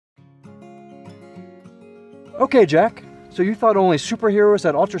Okay, Jack, so you thought only superheroes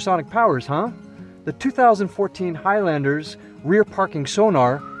had ultrasonic powers, huh? The 2014 Highlander's rear parking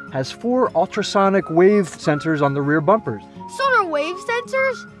sonar has 4 ultrasonic wave sensors on the rear bumpers. Sonar wave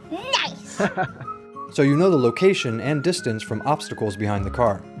sensors? Nice! So you know the location and distance from obstacles behind the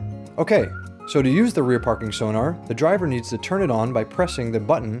car. Okay, so to use the rear parking sonar, the driver needs to turn it on by pressing the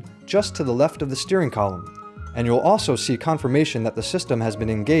button just to the left of the steering column. And you'll also see confirmation that the system has been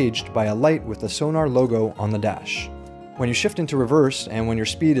engaged by a light with the sonar logo on the dash. When you shift into reverse and when your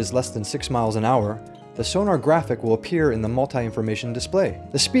speed is less than 6 miles an hour, the sonar graphic will appear in the multi-information display.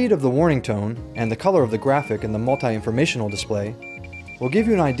 The speed of the warning tone and the color of the graphic in the multi-informational display will give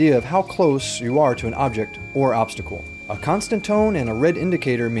you an idea of how close you are to an object or obstacle. A constant tone and a red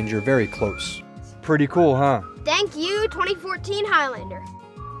indicator means you're very close. Pretty cool, huh? Thank you, 2014 Highlander.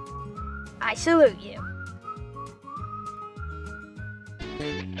 I salute you.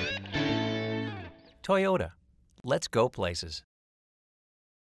 Toyota. Let's go places.